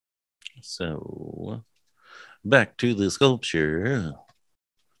So back to the sculpture.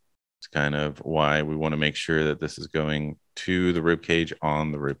 It's kind of why we want to make sure that this is going to the rib cage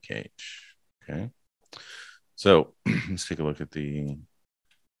on the rib cage. Okay. So let's take a look at the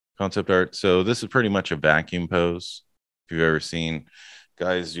concept art. So this is pretty much a vacuum pose. If you've ever seen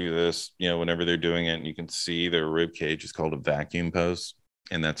guys do this, whenever they're doing it, and you can see their rib cage is called a vacuum pose.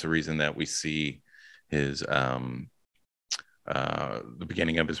 And that's the reason that we see his the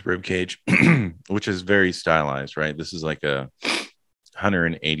beginning of his rib cage, which is very stylized, right? This is like a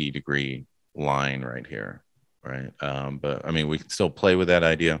 180-degree line right here, right? But I mean, we can still play with that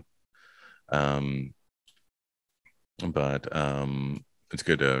idea. But it's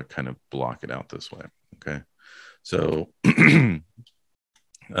good to kind of block it out this way. Okay. So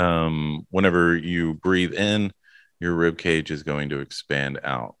whenever you breathe in, your rib cage is going to expand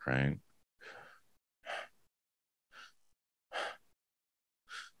out, right?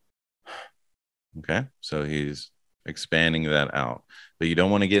 Okay. So he's expanding that out. But you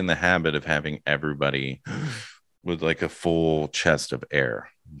don't want to get in the habit of having everybody with like a full chest of air.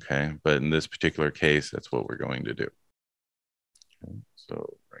 Okay. But in this particular case, that's what we're going to do. Okay.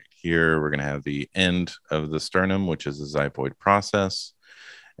 So right here, we're going to have the end of the sternum, which is the xiphoid process.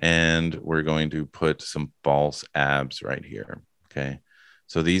 And we're going to put some false abs right here. Okay.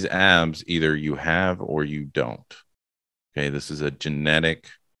 So these abs, either you have or you don't. Okay. This is a genetic,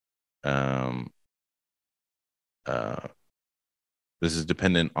 this is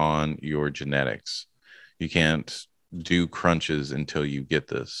dependent on your genetics. You can't do crunches until you get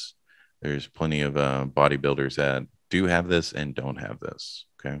this. There's plenty of bodybuilders that do have this and don't have this.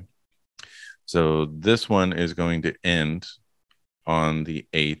 Okay. So this one is going to end on the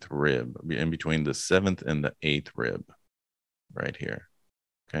 8th rib, in between the 7th and the 8th rib, right here.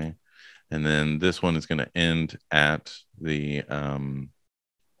 Okay. And then this one is going to end at the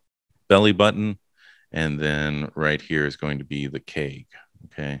belly button. And then right here is going to be the cag.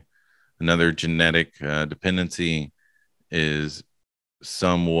 Okay. Another genetic dependency is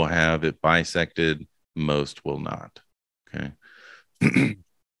some will have it bisected, most will not. Okay.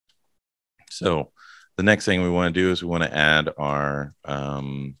 So the next thing we want to do is we want to add our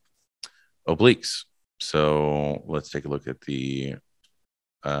obliques. So let's take a look at the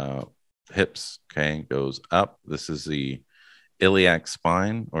hips. Okay. Goes up. This is the iliac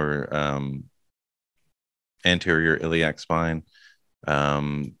spine, or anterior iliac spine,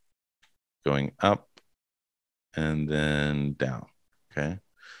 going up and then down. Okay.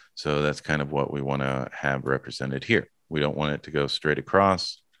 So that's kind of what we want to have represented here. We don't want it to go straight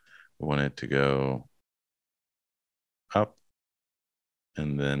across. We want it to go up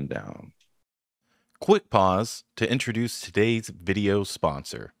and then down. Quick pause to introduce today's video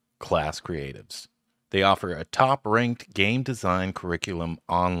sponsor, Class Creatives. They offer a top-ranked game design curriculum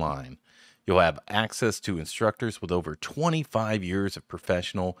online. You'll have access to instructors with over 25 years of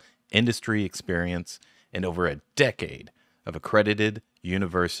professional industry experience and over a decade of accredited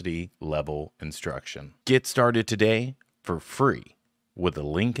university-level instruction. Get started today for free with a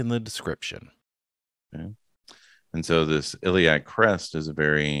link in the description. Okay. And so this iliac crest is a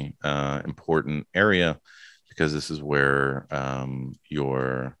very important area, because this is where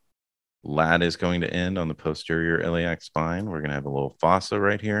your lat is going to end on the posterior iliac spine. We're going to have a little fossa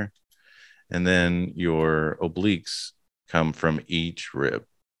right here. And then your obliques come from each rib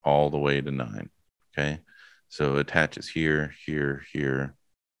all the way to 9. Okay. So it attaches here, here, here,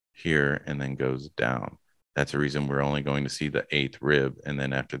 here, and then goes down. That's the reason we're only going to see the 8th rib. And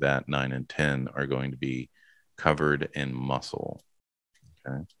then after that, 9 and 10 are going to be covered in muscle.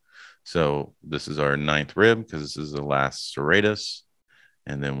 Okay. So this is our 9th rib, because this is the last serratus.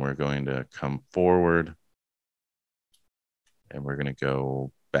 And then we're going to come forward and we're going to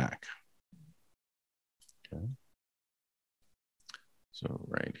go back. Okay. So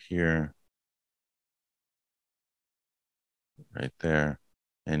right here, right there.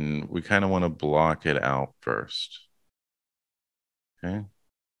 And we kind of want to block it out first. Okay.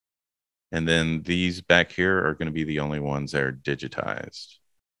 And then these back here are going to be the only ones that are digitized,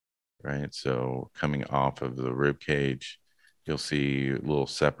 right? So coming off of the rib cage, you'll see little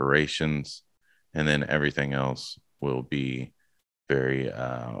separations, and then everything else will be very,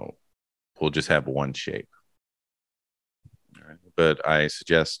 we'll just have one shape. Right. But I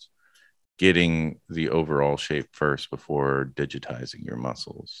suggest getting the overall shape first before digitizing your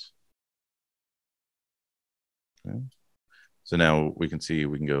muscles. Okay. So now we can see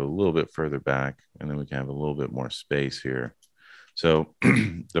we can go a little bit further back, and then we can have a little bit more space here. So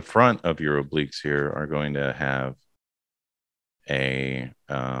the front of your obliques here are going to have a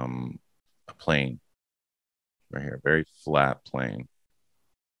plane right here, very flat plane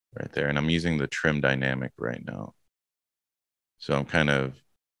right there. And I'm using the trim dynamic right now. So I'm kind of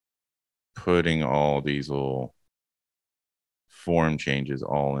putting all these little form changes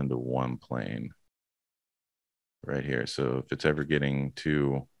all into one plane right here. So if it's ever getting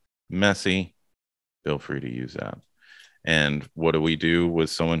too messy, feel free to use that. And what do we do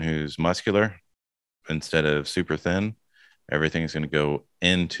with someone who's muscular instead of super thin? Everything's going to go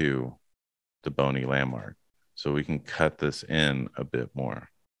into the bony landmark. So we can cut this in a bit more.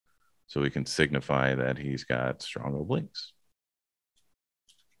 So we can signify that he's got strong obliques.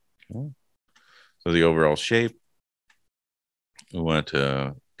 Okay. So the overall shape, we want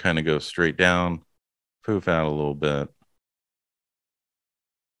to kind of go straight down, poof out a little bit,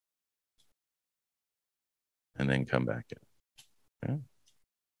 and then come back in. Okay.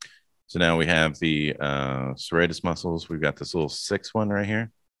 So now we have the serratus muscles. We've got this little 6 one right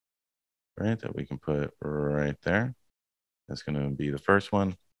here, right, that we can put right there. That's going to be the first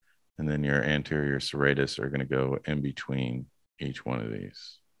one. And then your anterior serratus are going to go in between each one of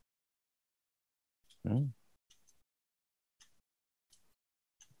these. Okay.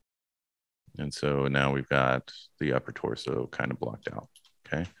 And so now we've got the upper torso kind of blocked out.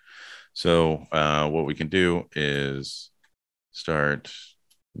 Okay. So what we can do is start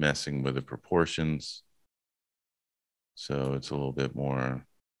messing with the proportions. So it's a little bit more,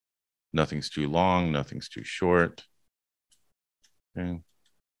 nothing's too long, nothing's too short. Okay.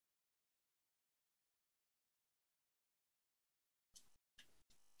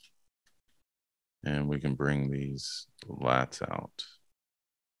 And we can bring these lats out.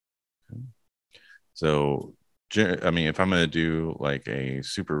 Okay. So, I mean, if I'm going to do like a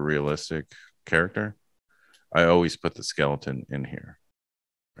super realistic character, I always put the skeleton in here,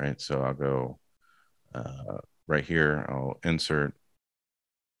 right? So I'll go right here, I'll insert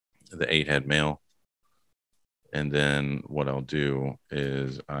the 8-head male. And then what I'll do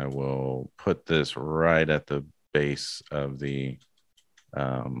is I will put this right at the base of the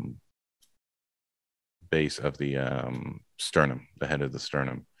sternum, the head of the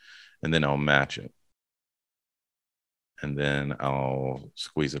sternum, and then I'll match it. And then I'll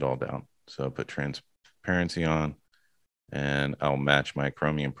squeeze it all down. So I'll put transparency on, and I'll match my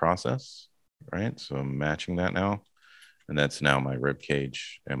chromium process, right? So I'm matching that now, and that's now my rib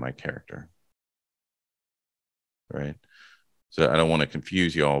cage and my character, right? So I don't want to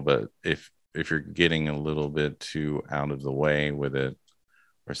confuse you all, but if you're getting a little bit too out of the way with it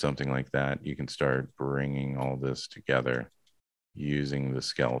or something like that, you can start bringing all this together using the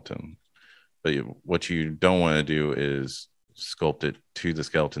skeleton. But what you don't want to do is sculpt it to the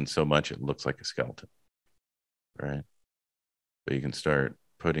skeleton so much it looks like a skeleton, right? But you can start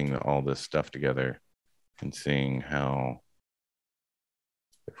putting all this stuff together and seeing how,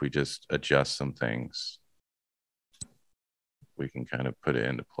 if we just adjust some things, we can kind of put it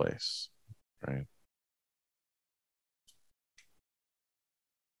into place, right?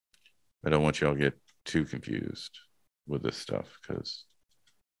 I don't want y'all to get too confused with this stuff because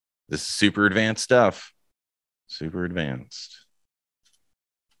this is super advanced stuff. Super advanced.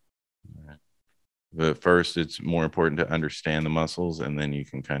 All right. But first, it's more important to understand the muscles, and then you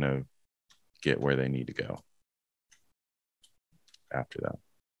can kind of get where they need to go after that.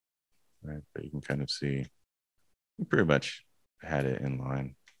 Right? But you can kind of see you pretty much had it in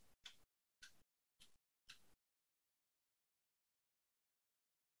line.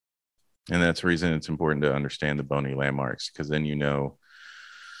 And that's the reason it's important to understand the bony landmarks, because then you know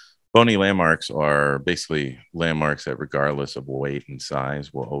bony landmarks are basically landmarks that, regardless of weight and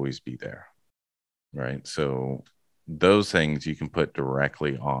size, will always be there, right? So those things you can put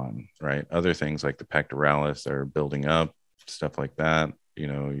directly on, right? Other things like the pectoralis that are building up, stuff like that, you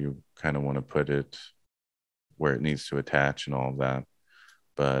know, you kind of want to put it where it needs to attach and all of that.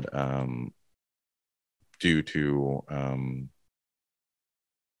 But due to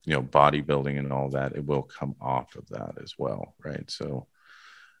you know, bodybuilding and all that, it will come off of that as well, right? So,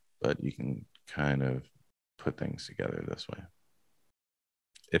 but you can kind of put things together this way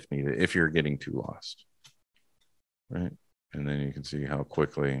if needed, if you're getting too lost, right? And then you can see how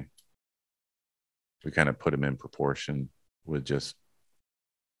quickly we kind of put them in proportion with just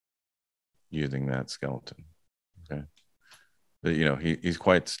using that skeleton. Okay. But, you know, he's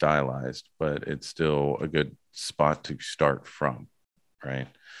quite stylized, but it's still a good spot to start from, right?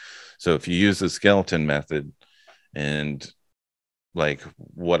 So if you use the skeleton method, and like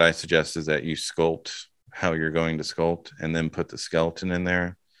what I suggest is that you sculpt how you're going to sculpt and then put the skeleton in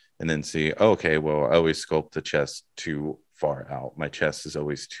there and then see, okay, well, I always sculpt the chest too far out. My chest is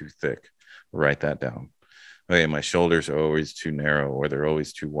always too thick. Write that down. Okay, my shoulders are always too narrow or they're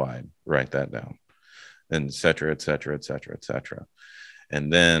always too wide. Write that down. And et cetera, et cetera, et cetera, et cetera.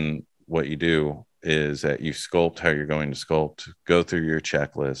 And then what you do is that you sculpt how you're going to sculpt, go through your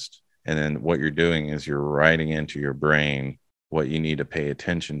checklist. And then what you're doing is you're writing into your brain what you need to pay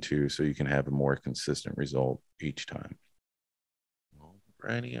attention to so you can have a more consistent result each time.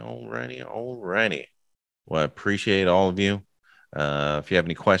 Alrighty. Well, I appreciate all of you. If you have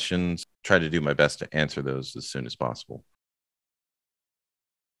any questions, try to do my best to answer those as soon as possible.